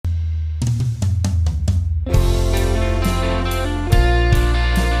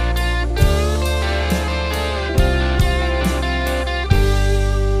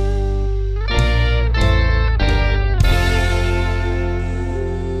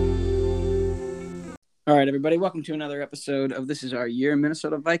All right, everybody, welcome to another episode of This Is Our Year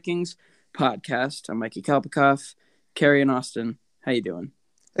Minnesota Vikings podcast. I'm Mikey Kalpikoff, Cary and Austin. How you doing?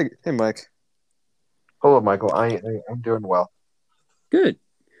 Hey, Mike. Hello, Michael. I'm doing well. Good.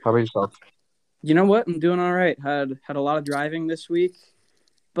 How about yourself? You know what? I'm doing all right. Had a lot of driving this week,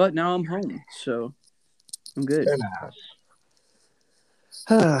 but now I'm home, so I'm good. Very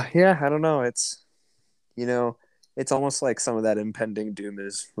nice. Yeah, I don't know. It's almost like some of that impending doom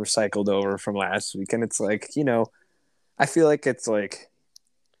is recycled over from last week, and it's like, I feel like it's like,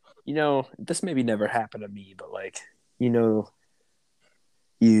 this maybe never happened to me, but like, you know,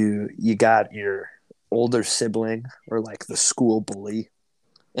 you got your older sibling or like the school bully,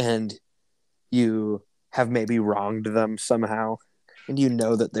 and you have maybe wronged them somehow, and you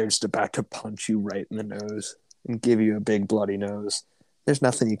know that they're just about to punch you right in the nose and give you a big bloody nose. There's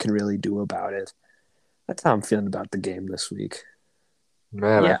nothing you can really do about it. That's how I'm feeling about the game this week.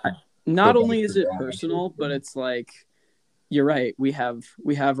 Man, Yeah, I feel not bad only for is it that, personal, actually. but it's like you're right. We have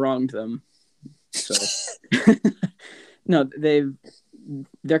wronged them. So no,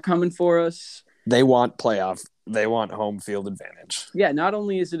 they're coming for us. They want playoff. They want home field advantage. Yeah, not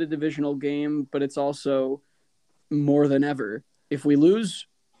only is it a divisional game, but it's also more than ever. If we lose,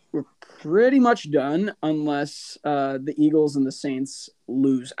 we're pretty much done unless the Eagles and the Saints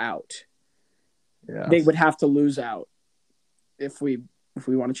lose out. Yeah. They would have to lose out if we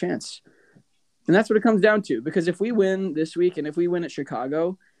want a chance. And that's what it comes down to. Because if we win this week and if we win at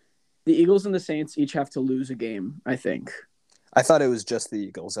Chicago, the Eagles and the Saints each have to lose a game, I think. I thought it was just the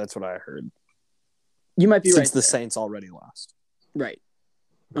Eagles. That's what I heard. You might be right. Since the Saints already lost. Right.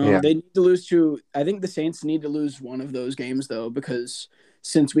 Yeah. They need to lose to. I think the Saints need to lose one of those games though, because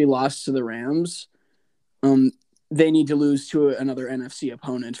since we lost to the Rams, they need to lose to another NFC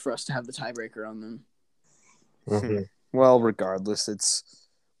opponent for us to have the tiebreaker on them. Mhm. Well, regardless,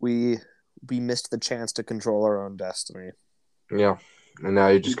 we missed the chance to control our own destiny. Yeah. And now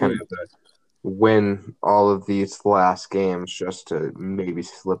you just kind of have to win all of these last games just to maybe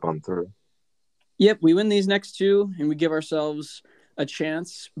slip on through. Yep, we win these next two and we give ourselves a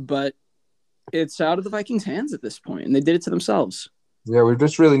chance, but it's out of the Vikings' hands at this point, and they did it to themselves. Yeah, we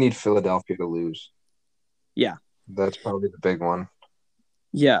just really need Philadelphia to lose. Yeah. That's probably the big one.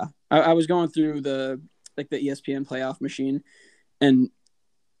 Yeah, I was going through the ESPN playoff machine, and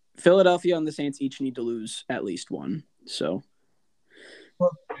Philadelphia and the Saints each need to lose at least one. So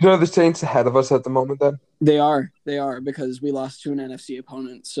The Saints ahead of us at the moment then? they are because we lost to an NFC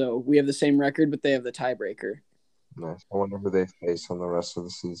opponent. So we have the same record, but they have the tiebreaker. Nice. I wonder who they face on the rest of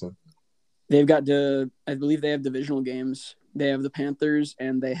the season. They've got I believe they have divisional games. They have the Panthers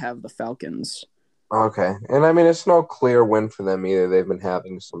and they have the Falcons. Okay. And I mean, it's no clear win for them either. They've been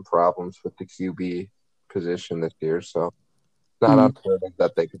having some problems with the QB position this year, so not unheard of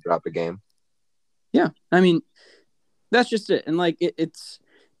that they could drop a game. Yeah, I mean, that's just it. And like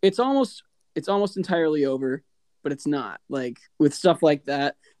it's almost entirely over, but it's not. Like with stuff like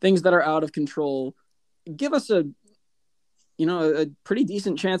that, things that are out of control, give us a pretty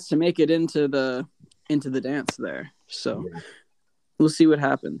decent chance to make it into the dance there. So we'll see what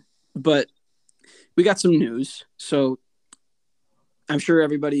happens. But we got some news. So I'm sure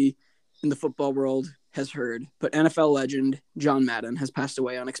everybody in the football world has heard, but NFL legend John Madden has passed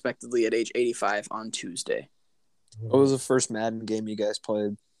away unexpectedly at age 85 on Tuesday. What was the first Madden game you guys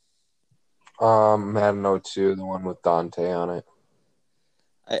played? Madden 02, the one with Dante on it.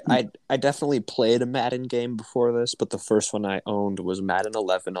 I definitely played a Madden game before this, but the first one I owned was Madden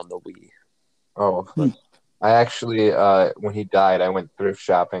 11 on the Wii. Oh, I actually, when he died, I went thrift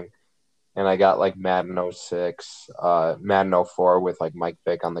shopping, and I got like Madden 06, Madden 04 with like Mike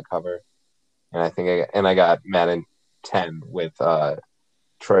Vick on the cover, and I got Madden 10 with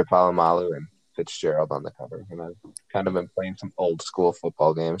Troy Polamalu and Fitzgerald on the cover, and I've kind of been playing some old school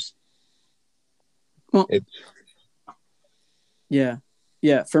football games. Well,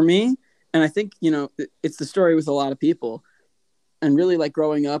 yeah, for me, and I think it's the story with a lot of people. And really, like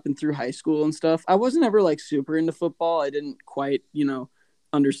growing up and through high school and stuff, I wasn't ever like super into football. I didn't quite,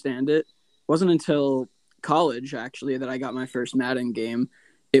 understand it. It wasn't until college actually that I got my first Madden game.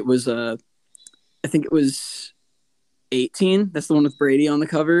 It was I think it was 18. That's the one with Brady on the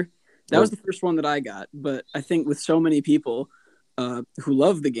cover. That was the first one that I got. But I think with so many people who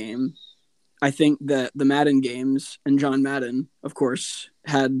love the game, I think that the Madden games and John Madden, of course,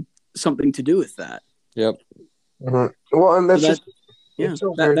 had something to do with that. Yep. Mm-hmm. Well, and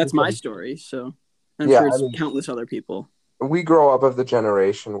that's my story. So I'm sure it's countless other people. We grow up of the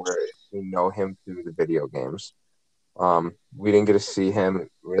generation where we know him through the video games. We didn't get to see him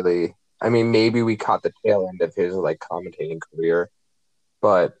really. I mean, maybe we caught the tail end of his like commentating career,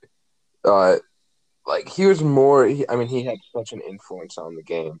 but like he was more. I mean, he had such an influence on the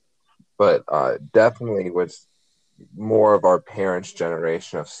game, but definitely was more of our parents'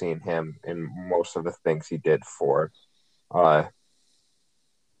 generation of seeing him in most of the things he did uh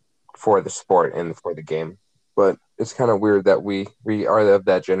for the sport and for the game. But it's kind of weird that we are of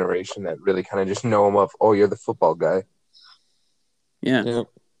that generation that really kind of just know him of, oh, you're the football guy. Yeah. Yeah.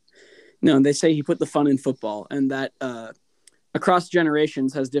 No, they say he put the fun in football, and that across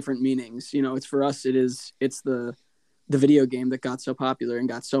generations has different meanings. You know, it's for us, it's the video game that got so popular and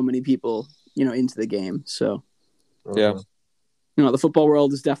got so many people, into the game. So, Yeah. Mhm. the football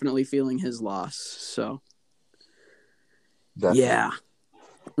world is definitely feeling his loss. So, Definitely. yeah.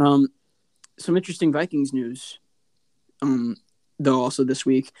 Some interesting Vikings news. Um, though also this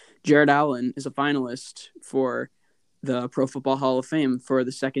week, Jared Allen is a finalist for the Pro Football Hall of Fame for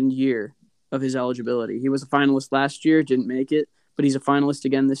the second year of his eligibility. He was a finalist last year, didn't make it, but he's a finalist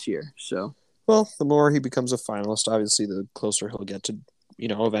again this year. So, Well, the more he becomes a finalist, obviously, the closer he'll get to,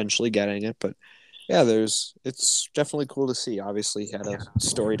 eventually getting it. But yeah, it's definitely cool to see. Obviously, he had a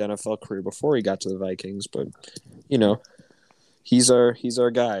storied NFL career before he got to the Vikings, but you know, he's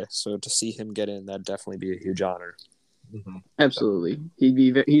our guy. So to see him get in, that'd definitely be a huge honor. Mhm. absolutely,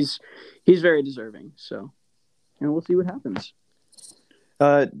 he's very deserving. So, we'll see what happens.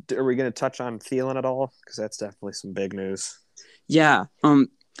 Are we going to touch on Thielen at all? Because that's definitely some big news. Yeah.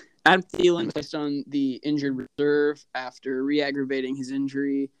 Adam Thielen was placed on the injured reserve after re-aggravating his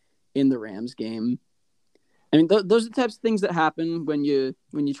injury in the Rams game. I mean, those are the types of things that happen when you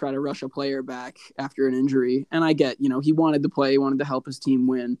try to rush a player back after an injury. And I get, he wanted to play, he wanted to help his team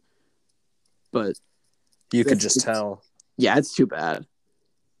win, but You could just tell. Yeah, it's too bad.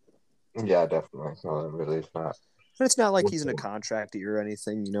 Yeah, definitely. No, it really is not. But it's not like he's in a contract year or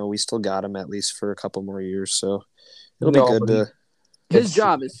anything. We still got him at least for a couple more years, so it'll be good to. His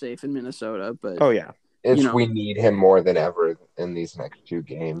job is safe in Minnesota, but Oh yeah, we need him more than ever in these next two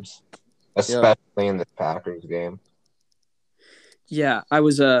games, especially in the Packers game. Yeah, I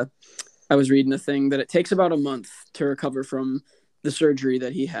was reading a thing that it takes about a month to recover from the surgery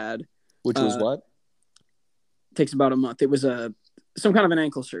that he had. Which was what? Takes about a month. It was some kind of an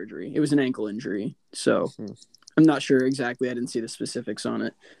ankle surgery. It was an ankle injury. So I'm not sure exactly. I didn't see the specifics on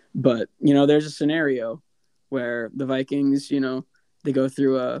it. But, there's a scenario where the Vikings, they go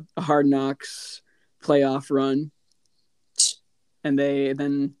through a hard knocks playoff run, and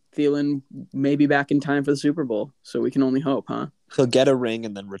then Thielen may be back in time for the Super Bowl. So we can only hope, huh? He'll get a ring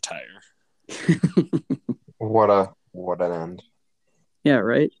and then retire. What an end. Yeah,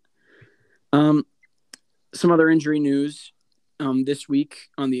 right. Some other injury news this week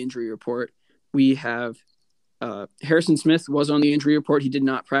on the injury report. We have Harrison Smith was on the injury report. He did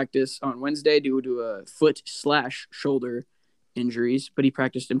not practice on Wednesday due to a foot/shoulder injuries, but he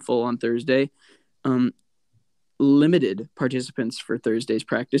practiced in full on Thursday. Limited participants for Thursday's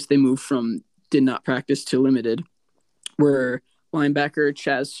practice. They moved from did not practice to limited. Were linebacker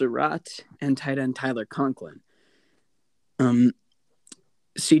Chaz Surratt and tight end Tyler Conklin.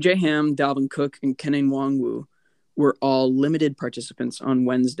 CJ Ham, Dalvin Cook, and Kenan Nwangwu were all limited participants on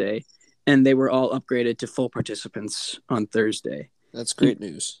Wednesday, and they were all upgraded to full participants on Thursday. That's great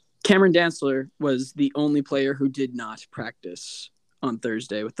news. Cameron Dantzler was the only player who did not practice on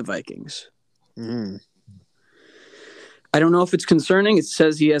Thursday with the Vikings. I don't know if it's concerning. It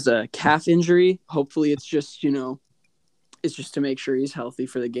says he has a calf injury. Hopefully it's just, it's just to make sure he's healthy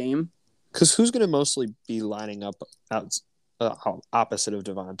for the game. Because who's going to mostly be lining up opposite of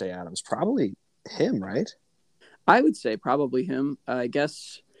Devontae Adams? Probably him, right? I would say probably him. I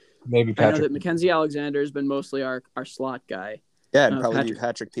guess maybe Patrick. I know that Mackenzie Alexander has been mostly our slot guy. Yeah, it'd probably be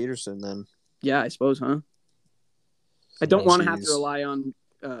Patrick Peterson then. Yeah, I suppose, huh? I don't want to have to rely on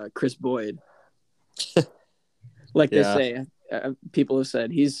Chris Boyd. Like they say, people have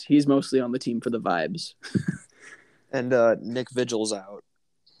said he's mostly on the team for the vibes. And Nick Vigil's out.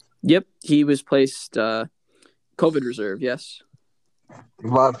 Yep, he was placed COVID reserve. Yes, a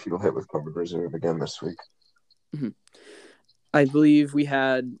lot of people hit with COVID reserve again this week. Mm-hmm. I believe we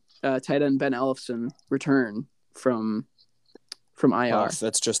had tight end Ben Ellefson return from IR.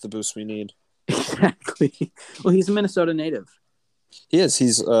 That's just the boost we need. Exactly. Well, he's a Minnesota native. He is.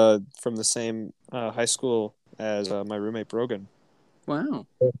 He's from the same high school as my roommate Brogan. Wow.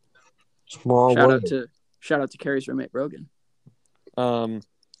 Small shout out to Cary's roommate Brogan.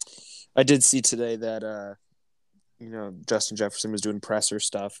 I did see today that Justin Jefferson was doing presser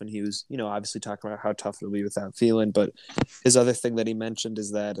stuff, and he was obviously talking about how tough it'll be without Thielen. But his other thing that he mentioned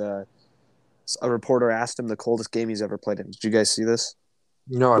is that a reporter asked him the coldest game he's ever played in. Did you guys see this?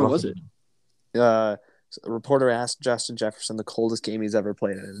 No, I don't. What was it? A reporter asked Justin Jefferson the coldest game he's ever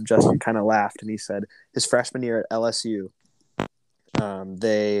played in, and Justin kind of laughed and he said his freshman year at LSU,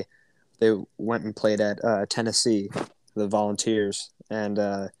 they went and played at Tennessee, the Volunteers, and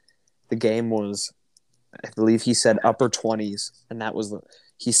the game was, I believe he said upper 20s, and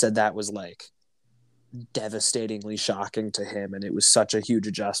he said that was like devastatingly shocking to him, and it was such a huge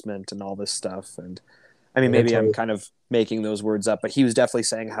adjustment and all this stuff. And I mean, maybe I'm kind of making those words up, but he was definitely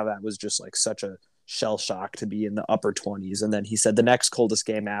saying how that was just like such a shell shock to be in the upper 20s. And then he said the next coldest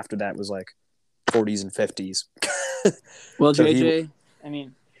game after that was like 40s and 50s. Well, so JJ,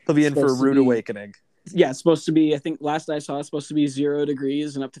 he'll be in for a rude awakening. Yeah, it's supposed to be, I think last I saw, it's supposed to be 0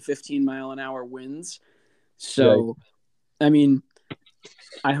 degrees and up to 15-mile-an-hour winds. So, right. I mean,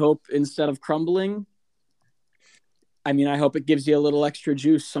 I hope instead of crumbling, I hope it gives you a little extra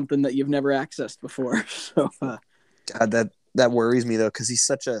juice, something that you've never accessed before. So, God, that worries me though, because he's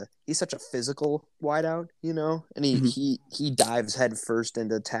such a physical wideout, and he dives head first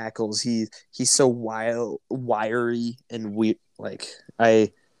into tackles. He's so wiry and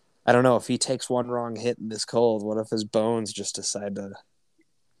I don't know if he takes one wrong hit in this cold. What if his bones just decide to?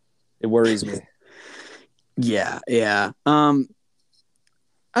 It worries me. Yeah. I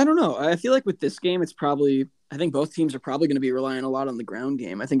don't know. I feel like with this game, I think both teams are probably going to be relying a lot on the ground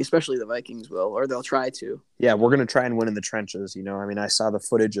game. I think especially the Vikings will, or they'll try to. Yeah, we're going to try and win in the trenches. I saw the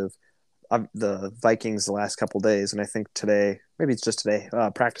footage of the Vikings the last couple of days, and I think today, maybe it's just today,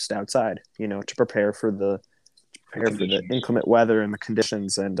 practiced outside, to prepare for the inclement weather and the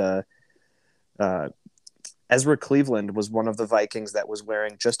conditions. And Ezra Cleveland was one of the Vikings that was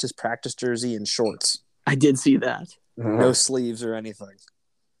wearing just his practice jersey and shorts. I did see that. No sleeves or anything.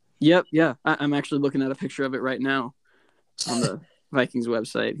 Yep, yeah. I'm actually looking at a picture of it right now on the Vikings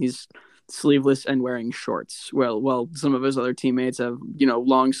website. He's sleeveless and wearing shorts. Well, some of his other teammates have,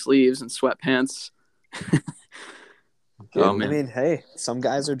 long sleeves and sweatpants. Oh, man. I mean, hey, some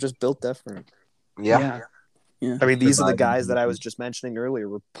guys are just built different. Yeah. I mean, these are the guys that I was just mentioning earlier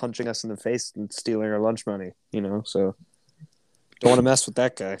were punching us in the face and stealing our lunch money, so don't want to mess with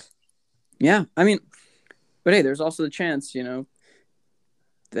that guy. Yeah, but hey, there's also the chance,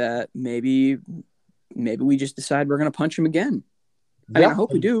 that maybe we just decide we're going to punch him again. I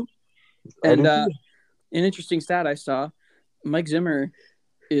hope we do. And an interesting stat I saw, Mike Zimmer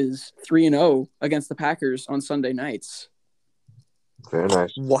is 3-0 against the Packers on Sunday nights. Very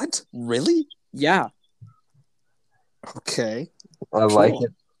nice. What? Really? Yeah. Okay. I like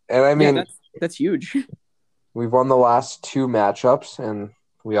it. And that's huge. We've won the last 2 matchups, and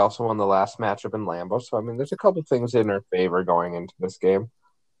we also won the last matchup in Lambeau. So, there's a couple things in our favor going into this game.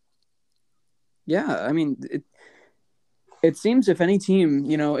 Yeah, it seems if any team,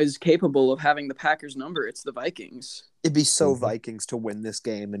 is capable of having the Packers number, it's the Vikings. It'd be so Vikings to win this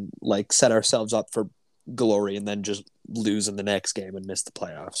game and set ourselves up for glory and then just lose in the next game and miss the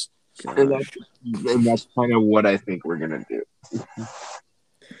playoffs. And that's kind of what I think we're going to do.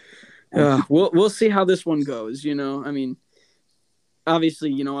 We'll see how this one goes,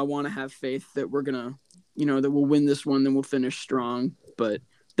 obviously, I want to have faith that we're going to, that we'll win this one, then we'll finish strong, but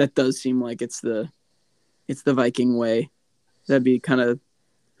that does seem like it's the Viking way. That'd be kind of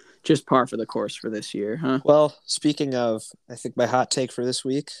just par for the course for this year, huh? Well, speaking of, I think my hot take for this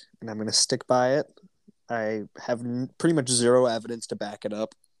week, and I'm going to stick by it, I have pretty much zero evidence to back it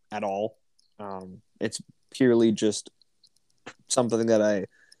up at all. It's purely just something that I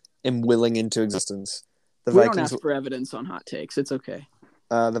am willing into existence. We don't ask for evidence on hot takes. It's okay.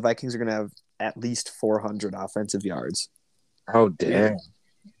 The Vikings are going to have at least 400 offensive yards. Oh, damn.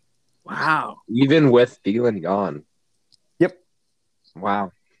 Wow. Even with Thielen gone. Yep.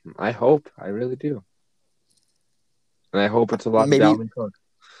 Wow. I hope. I really do. And I hope it's a lot of Dalvin Cook.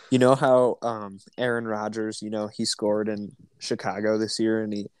 You know how Aaron Rodgers, he scored in Chicago this year,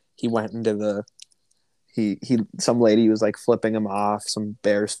 and he went into some lady was flipping him off, some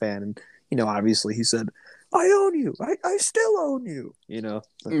Bears fan, and obviously he said, "I own you. I still own you."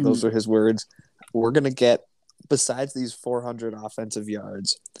 Those are his words. We're gonna get, besides these 400 offensive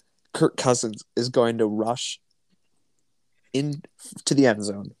yards, Kirk Cousins is going to rush into the end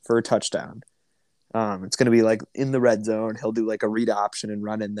zone for a touchdown. It's going to be in the red zone. He'll do a read option and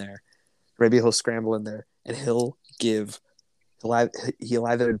run in there. Maybe he'll scramble in there, and he'll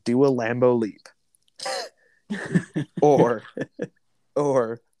either do a Lambeau leap or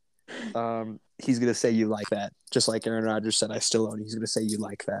he's going to say, "You like that?" Just like Aaron Rodgers said, "I still own you." He's going to say, "You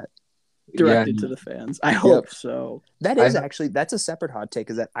like that?" Directed to the fans. I hope so. That's a separate hot take,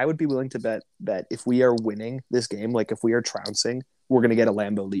 is that I would be willing to bet that if we are winning this game, if we are trouncing, we're going to get a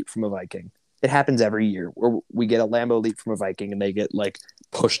Lambeau leap from a Viking. It happens every year where we get a Lambeau leap from a Viking and they get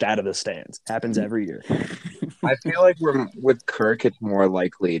pushed out of the stands. Happens every year. I feel like with Kirk, it's more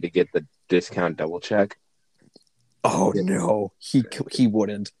likely to get the discount double check. Oh no, he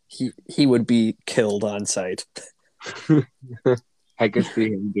wouldn't. He would be killed on sight. I could see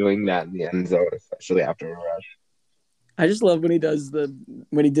him doing that in the end zone, especially after a rush. I just love when he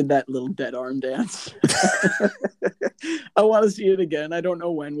did that little dead arm dance. I want to see it again. I don't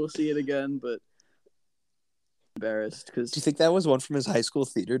know when we'll see it again, but I'm embarrassed because. Do you think that was one from his high school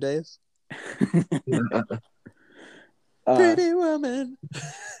theater days? Pretty woman.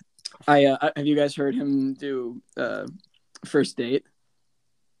 Have you guys heard him do First Date?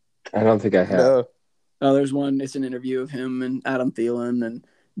 I don't think I have. No. Oh, there's one. It's an interview of him and Adam Thielen, and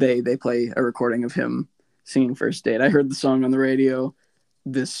they play a recording of him singing First Date. I heard the song on the radio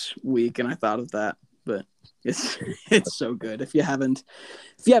this week, and I thought of that. But it's so good. If you haven't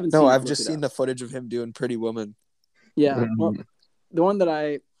seen it, I've just seen the footage of him doing Pretty Woman. Yeah, well, the one that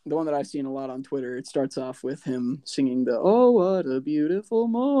I've seen a lot on Twitter, it starts off with him singing the "Oh, what a beautiful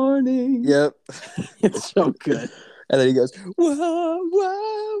morning." Yep. It's so good. And then he goes, "Whoa,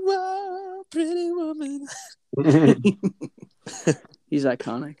 whoa, whoa, pretty woman." He's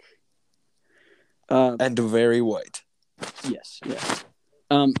iconic. And very white. Yes.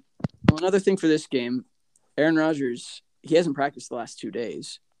 Well, another thing for this game, Aaron Rodgers, he hasn't practiced the last 2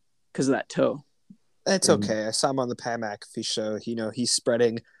 days because of that toe. That's okay. I saw him on the Pat McAfee show. He's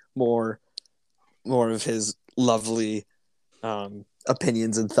spreading more of his lovely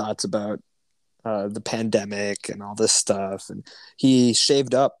opinions and thoughts about the pandemic and all this stuff. And he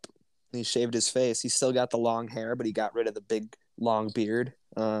shaved up. He shaved his face. He still got the long hair, but he got rid of the big long beard.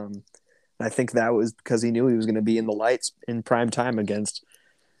 And I think that was because he knew he was going to be in the lights in prime time against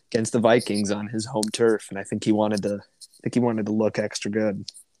the Vikings on his home turf, and I think he wanted to look extra good.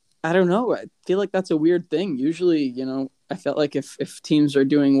 I don't know. I feel like that's a weird thing. Usually, I felt like if teams are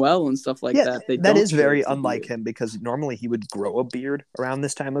doing well and stuff like that, that is very unlike him because normally he would grow a beard around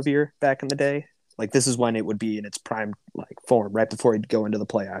this time of year back in the day. Like this is when it would be in its prime form, right before he'd go into the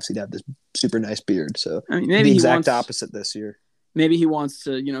playoffs. He'd have this super nice beard. So I mean, maybe the exact opposite this year. Maybe he wants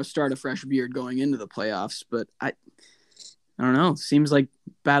to, start a fresh beard going into the playoffs, but I don't know. Seems like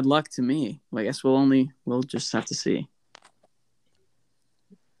bad luck to me. I guess we'll just have to see.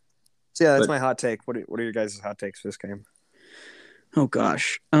 So yeah, that's my hot take. What are your guys' hot takes for this game? Oh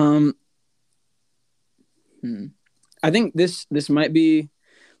gosh. I think this might be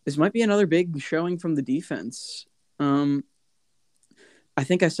another big showing from the defense. I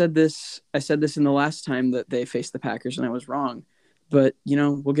think I said this in the last time that they faced the Packers and I was wrong. But,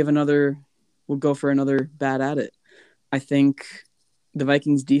 we'll go for another bat at it. I think the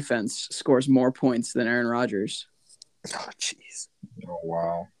Vikings defense scores more points than Aaron Rodgers. Oh, jeez. Oh,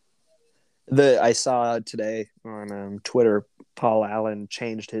 wow. I saw today on Twitter, Paul Allen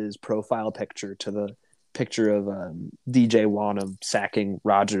changed his profile picture to the picture of DJ Wanham sacking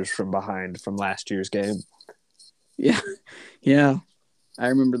Rodgers from behind from last year's game. Yeah. I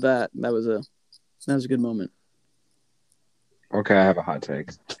remember that. That was a good moment. Okay, I have a hot take.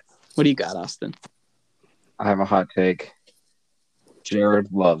 What do you got, Austin? I have a hot take.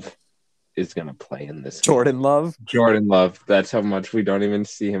 Jared Love is going to play in this game. Jordan Love. That's how much we don't even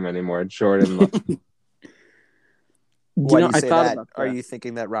see him anymore. Jordan Love. Why do you say that? Are you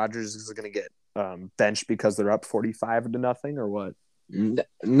thinking that Rodgers is going to get benched because they're up 45-0 or what?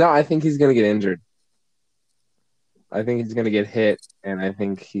 No, I think he's going to get injured. I think he's going to get hit, and I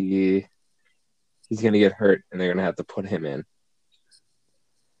think he's going to get hurt, and they're going to have to put him in.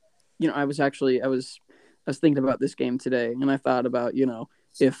 I was thinking about this game today, and I thought about,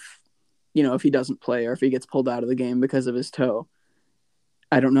 if he doesn't play or if he gets pulled out of the game because of his toe,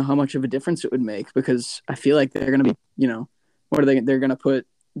 I don't know how much of a difference it would make because I feel like they're going to be, what are they? They're going to put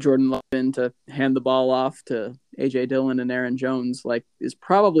Jordan Love in to hand the ball off to A.J. Dillon and Aaron Jones, is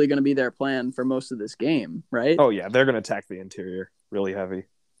probably going to be their plan for most of this game, right? Oh, yeah. They're going to attack the interior really heavy.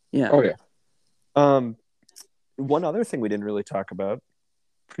 Yeah. Oh, yeah. One other thing we didn't really talk about,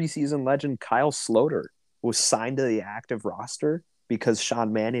 preseason legend Kyle Sloter was signed to the active roster because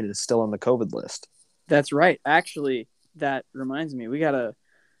Sean Mannion is still on the COVID list. That's right. Actually, that reminds me, we got a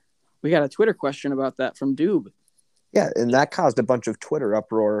Twitter question about that from Doob. Yeah, and that caused a bunch of Twitter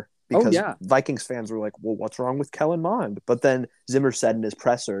uproar because Vikings fans were like, well, what's wrong with Kellen Mond? But then Zimmer said in his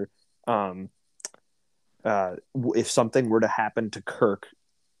presser, if something were to happen to Kirk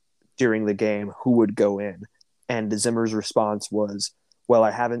during the game, who would go in? And Zimmer's response was, well,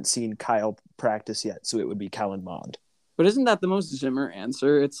 I haven't seen Kyle practice yet, so it would be Kellen Mond. But isn't that the most Zimmer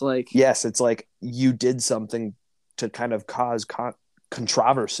answer? It's like... Yes, it's like you did something to kind of cause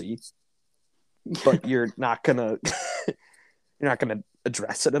controversy, but you're not going to... You're not going to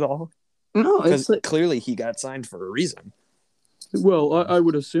address it at all? No, Because it's like, clearly he got signed for a reason. well, I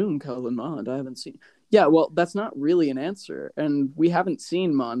would assume Kellen Mond. I haven't seen. Yeah, well, that's not really an answer, and we haven't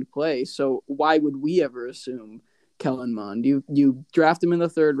seen Mond play. So why would we ever assume Kellen Mond? You draft him in the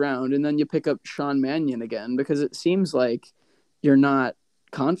third round, and then you pick up Sean Mannion again because it seems like you're not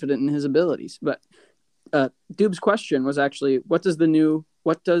confident in his abilities. But Dube's question was actually, what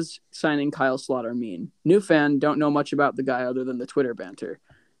does signing Kyle Slaughter mean? New fan, don't know much about the guy other than the Twitter banter.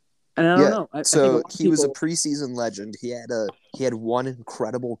 And I don't Yeah, know. I think a so lot of he was a people. preseason legend. He had one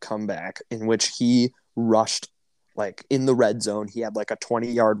incredible comeback in which he rushed like in the red zone. He had like a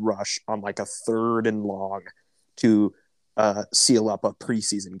 20-yard rush on like a 3rd and long to seal up a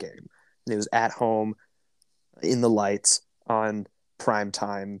preseason game. And it was at home in the lights on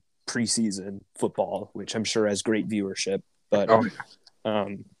primetime preseason football, which I'm sure has great viewership. But Oh,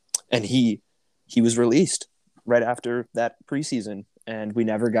 and he was released right after that preseason, and we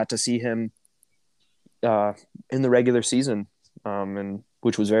never got to see him in the regular season, and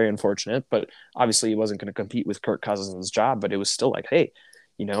which was very unfortunate. But obviously, he wasn't going to compete with Kirk Cousins' job. But it was still like, hey,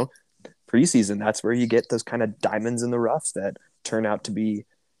 you know, preseason, that's where you get those kind of diamonds in the rough that turn out to be,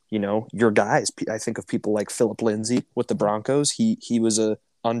 your guys. I think of people like Philip Lindsay with the Broncos. He was a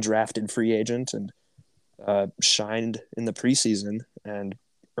undrafted free agent and shined in the preseason and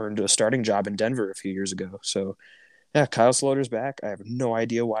earned a starting job in Denver a few years ago. So yeah, Kyle Slaughter's back. I have no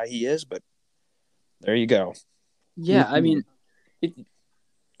idea why he is, but there you go. Yeah, I mean, it,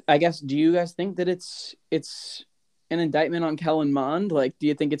 I guess. Do you guys think that it's an indictment on Kellen Mond? Like, do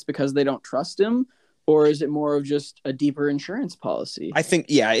you think it's because they don't trust him, or is it more of just a deeper insurance policy? I think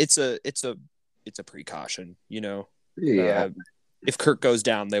yeah, it's a precaution. yeah. If Kirk goes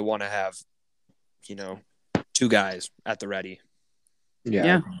down, they want to have 2 guys at the ready.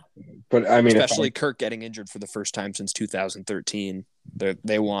 Yeah. But I mean, especially Kirk getting injured for the first time since 2013,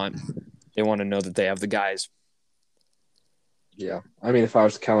 they want to know that they have the guys. Yeah, I mean, if I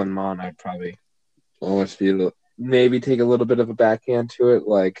was Kellen Mond, I'd probably almost feel maybe take a little bit of a backhand to it.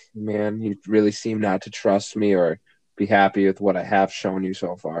 Like, man, you really seem not to trust me or be happy with what I have shown you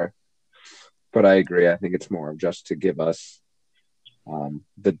so far. But I agree. I think it's more of just to give us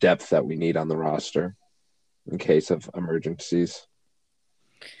the depth that we need on the roster in case of emergencies.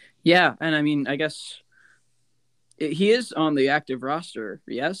 Yeah, and I mean, I guess he is on the active roster.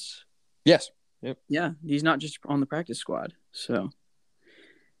 Yes. Yes. Yep. Yeah, he's not just on the practice squad. So,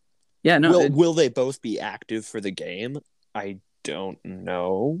 yeah, no. Will they both be active for the game? I don't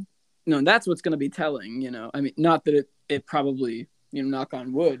know. No, that's what's going to be telling. I mean, not that it probably, knock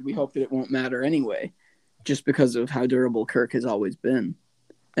on wood. We hope that it won't matter anyway, just because of how durable Kirk has always been,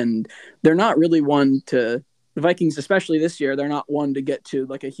 and they're not really one to. The Vikings, especially this year, they're not one to get to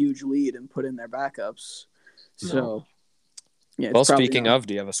like a huge lead and put in their backups. So, No. yeah. Well, speaking of,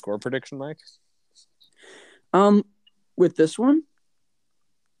 do you have a score prediction, Mike? With this one,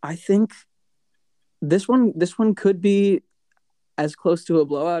 I think this one could be as close to a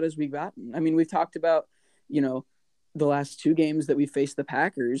blowout as we've gotten. I mean, we've talked about, the last 2 games that we faced the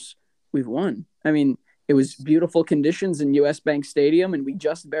Packers, we've won. I mean, it was beautiful conditions in US Bank Stadium, and we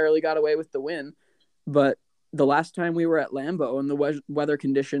just barely got away with the win. But the last time we were at Lambeau and the weather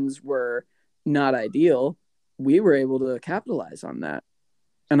conditions were not ideal, we were able to capitalize on that.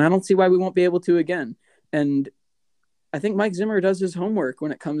 And I don't see why we won't be able to again. And I think Mike Zimmer does his homework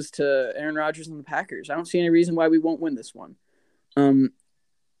when it comes to Aaron Rodgers and the Packers. I don't see any reason why we won't win this one.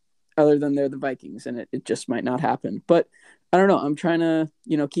 Other than they're the Vikings, and it just might not happen. But I don't know. I'm trying to,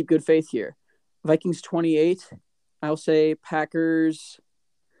 keep good faith here. Vikings 28. I'll say Packers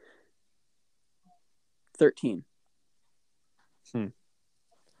 13. I'm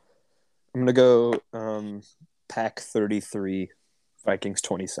going to go Pack 33, Vikings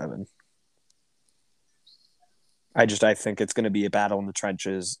 27. I think it's going to be a battle in the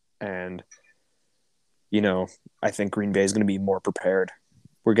trenches, and I think Green Bay is going to be more prepared.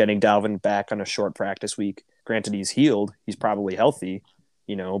 We're getting Dalvin back on a short practice week. Granted, he's healed. He's probably healthy,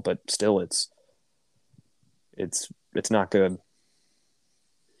 but still it's not good.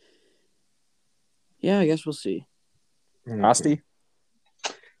 Yeah, I guess we'll see. Rusty?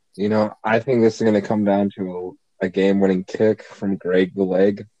 I think this is going to come down to a game-winning kick from Greg the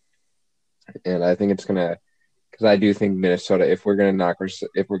Leg. And I think it's going to, because I do think Minnesota, if we're going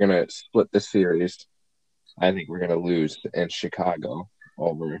to split the series, I think we're going to lose in Chicago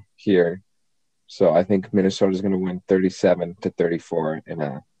over here. So I think Minnesota is going to win 37-34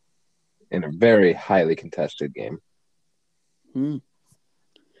 in a very highly contested game.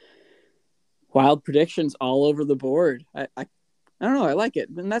 Wild predictions all over the board. I don't know. I like it.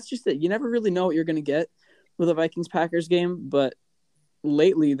 And that's just it. You never really know what you're going to get with a Vikings Packers game, but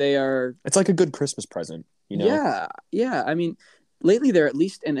lately they are. It's like a good Christmas present, you know? Yeah. I mean, lately they're at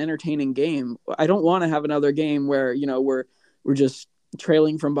least an entertaining game. I don't want to have another game where we're just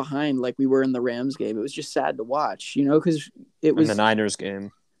trailing from behind like we were in the Rams game. It was just sad to watch, because it was in the Niners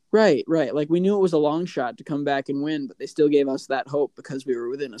game. Right. Like we knew it was a long shot to come back and win, but they still gave us that hope because we were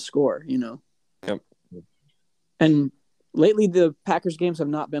within a score, Yep. And lately the Packers games have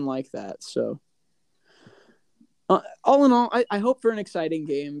not been like that. So all in all, I hope for an exciting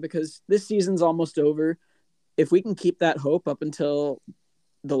game because this season's almost over. If we can keep that hope up until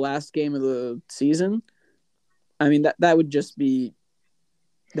the last game of the season, I mean, that would just be,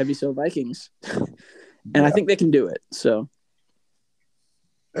 that'd be so Vikings. And I think they can do it. So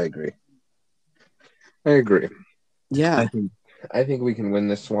I agree. Yeah. I think we can win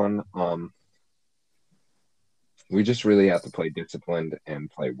this one. We just really have to play disciplined and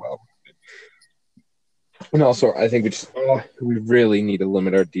play well. And also, I think we really need to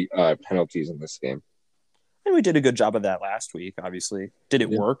limit our penalties in this game. And we did a good job of that last week, obviously. Did it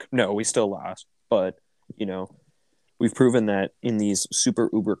work? No, we still lost. But, we've proven that in these super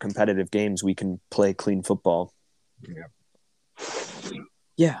uber competitive games, we can play clean football.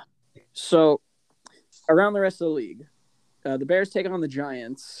 Yeah. So around the rest of the league, the Bears take on the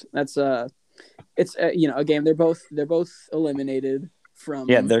Giants. That's it's a game. They're both eliminated from.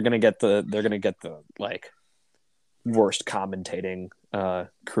 Yeah, they're gonna get the like worst commentating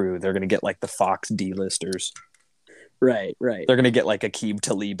crew. They're gonna get like the Fox D-listers. Right. They're gonna get like Aqib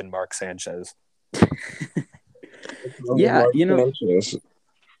Talib and Mark Sanchez. Yeah,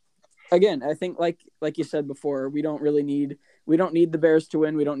 again, I think like you said before, we don't need the Bears to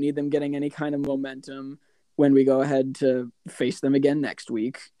win. We don't need them getting any kind of momentum when we go ahead to face them again next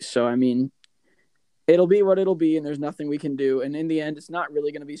week. So I mean, it'll be what it'll be, and there's nothing we can do. And in the end, it's not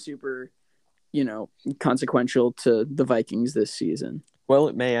really going to be super, consequential to the Vikings this season. Well,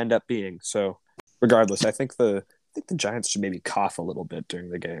 it may end up being. So regardless, I think the Giants should maybe cough a little bit during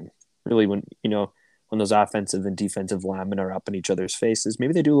the game. Really, when those offensive and defensive linemen are up in each other's faces,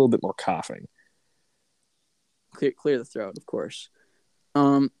 maybe they do a little bit more coughing. Clear the throat, of course.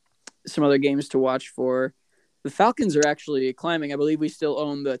 Some other games to watch for. The Falcons are actually climbing. I believe we still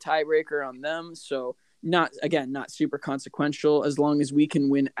own the tiebreaker on them. So not super consequential. As long as we can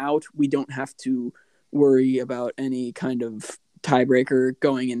win out, we don't have to worry about any kind of tiebreaker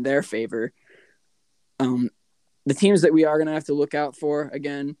going in their favor. The teams that we are going to have to look out for,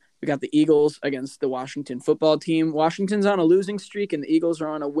 again, we got the Eagles against the Washington football team. Washington's on a losing streak, and the Eagles are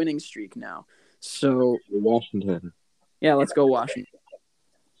on a winning streak now. So Washington. Yeah, let's go Washington.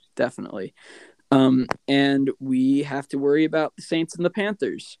 Definitely. And we have to worry about the Saints and the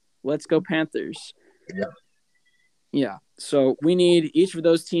Panthers. Let's go Panthers. Yeah. So we need each of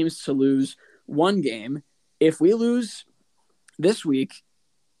those teams to lose one game. If we lose this week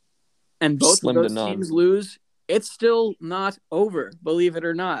and both of those teams lose, it's still not over, believe it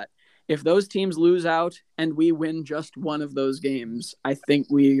or not. If those teams lose out and we win just one of those games, I think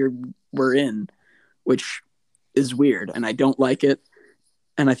we're in, which is weird, and I don't like it.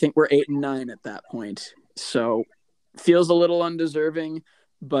 And I think we're 8-9 at that point. So feels a little undeserving,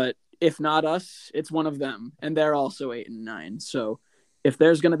 but if not us, it's one of them, and they're also 8-9. So if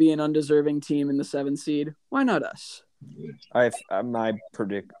there's going to be an undeserving team in the 7th seed, why not us?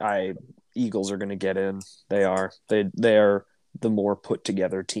 Eagles are going to get in. They are. They are the more put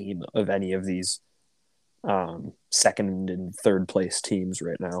together team of any of these second and third place teams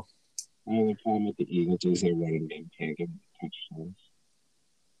right now. The only problem with the Eagles is their running game can't get touchdowns.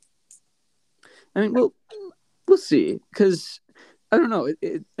 I mean, we'll see, because I don't know.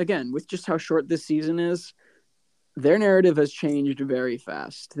 Again, with just how short this season is, their narrative has changed very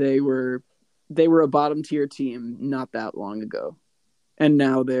fast. They were a bottom tier team not that long ago, and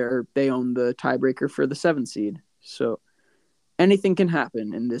now they own the tiebreaker for the 7th seed. So anything can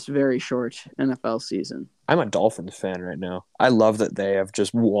happen in this very short NFL season. I'm a Dolphins fan right now. I love that they have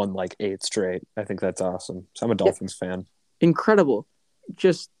just won like 8 straight. I think that's awesome. So I'm a Dolphins fan. Incredible.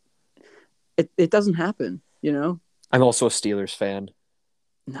 Just it doesn't happen, I'm also a Steelers fan.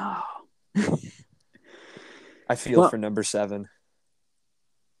 No. I feel for number 7.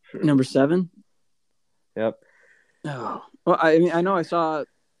 Number 7? Yep. Oh. Well, I mean, I know I saw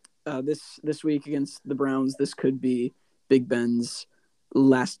this week against the Browns. This could be Big Ben's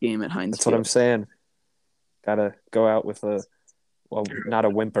last game at Heinz That's Field. what I'm saying. Gotta go out with not a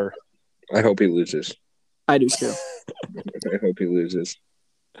whimper. I hope he loses. I do too. I hope he loses.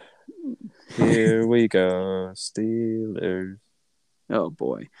 Here we go, Steelers. Oh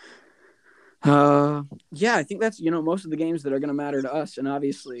boy. Yeah, I think that's most of the games that are going to matter to us, and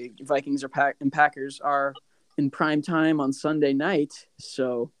obviously Vikings and Packers are in prime time on Sunday night.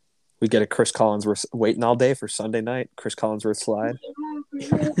 So we get a Chris Collinsworth waiting all day for Sunday night. Chris Collinsworth slide.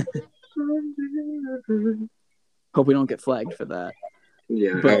 Hope we don't get flagged for that.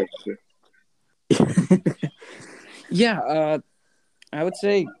 Yeah. But, yeah, I would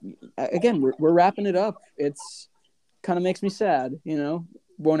say, again, we're wrapping it up. It's kind of makes me sad, you know.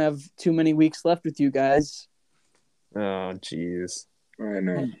 Won't have too many weeks left with you guys. Oh, jeez. I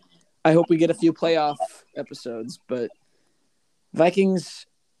know. I hope we get a few playoff episodes, but Vikings,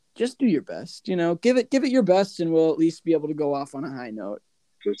 just do your best. You know, give it your best, and we'll at least be able to go off on a high note.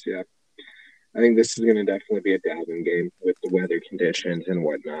 Yeah. I think this is going to definitely be a dabbing game with the weather conditions and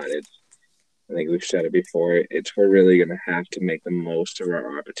whatnot. I think we've said it before. We're really going to have to make the most of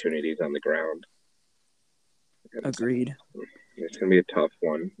our opportunities on the ground. Agreed. It's going to be a tough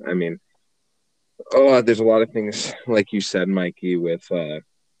one. I mean, there's a lot of things, like you said, Mikey, with,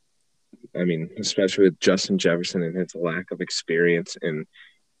 especially with Justin Jefferson and his lack of experience in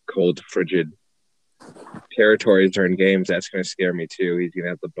cold, frigid territories during games. That's going to scare me, too. He's going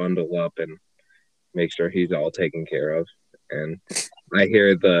to have to bundle up and make sure he's all taken care of. And I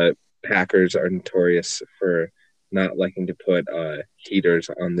hear the Packers are notorious for not liking to put heaters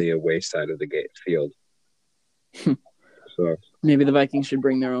on the away side of the field. So maybe the Vikings should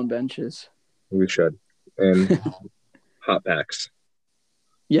bring their own benches. We should. And hot packs.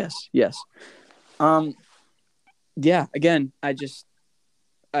 Yes. Yeah, again,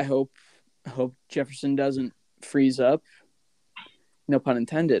 I hope Jefferson doesn't freeze up. No pun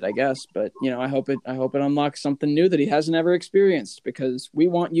intended, I guess, but you know, I hope it unlocks something new that he hasn't ever experienced, because we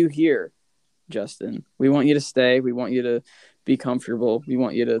want you here, Justin. We want you to stay. We want you to be comfortable. We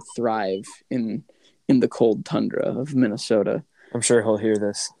want you to thrive in the cold tundra of Minnesota. I'm sure he'll hear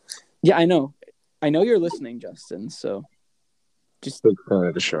this. Yeah, I know you're listening, Justin. So just big fan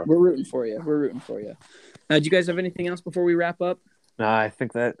of the show. We're rooting for you. Do you guys have anything else before we wrap up? Nah, I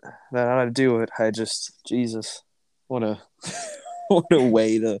think that ought to do it. Jesus, what a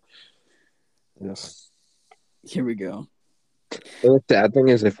way to. Yes. Here we go. The sad thing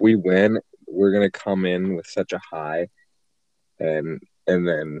is, if we win, we're gonna come in with such a high, and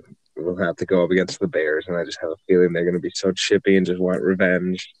then we'll have to go up against the Bears, and I just have a feeling they're gonna be so chippy and just want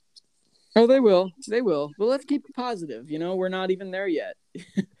revenge. Oh, they will. Well, let's keep it positive. You know, we're not even there yet.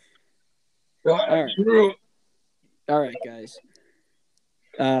 All right, guys.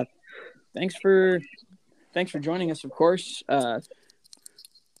 Thanks for joining us, of course.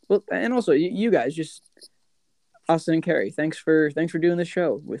 Well, and also you guys, just Austin and Cary. Thanks for doing this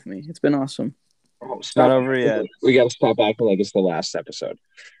show with me. It's been awesome. Oh, it's not over yet. We got to stop acting like it's the last episode.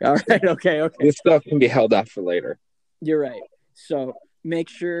 All right. Okay. This stuff can be held off for later. You're right. So make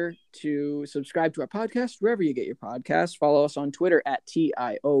sure to subscribe to our podcast wherever you get your podcasts. Follow us on Twitter at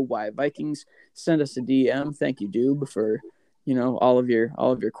TIOY Vikings. Send us a DM. Thank you, Doob, for all of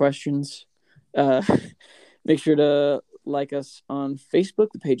your questions. Make sure to like us on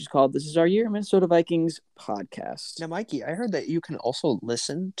Facebook. The page is called This Is Our Year Minnesota Vikings Podcast. Now, Mikey, I heard that you can also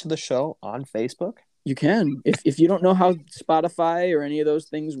listen to the show on Facebook. You can. If you don't know how Spotify or any of those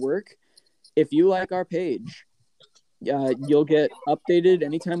things work, if you like our page, you'll get updated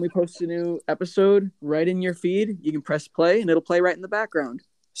anytime we post a new episode right in your feed. You can press play and it'll play right in the background.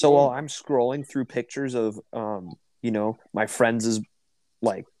 So while I'm scrolling through pictures of, my friends'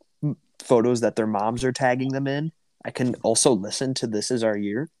 photos that their moms are tagging them in, I can also listen to This Is Our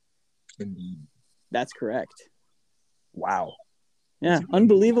Year. That's correct. Wow. Yeah,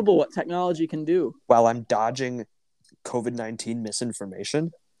 unbelievable what technology can do. While I'm dodging COVID-19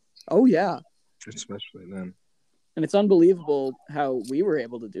 misinformation. Oh, yeah. Especially then. And it's unbelievable how we were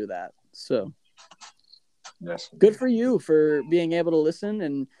able to do that. So, yes, good for you for being able to listen,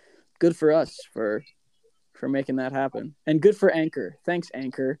 and good for us for making that happen. And good for Anchor. Thanks,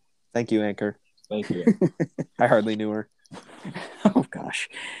 Anchor. Thank you, Anchor. Thank you. I hardly knew her. Oh, gosh.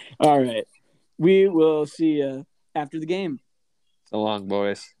 All right. We will see you after the game. So long,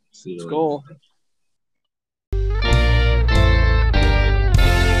 boys. See you Skol. later.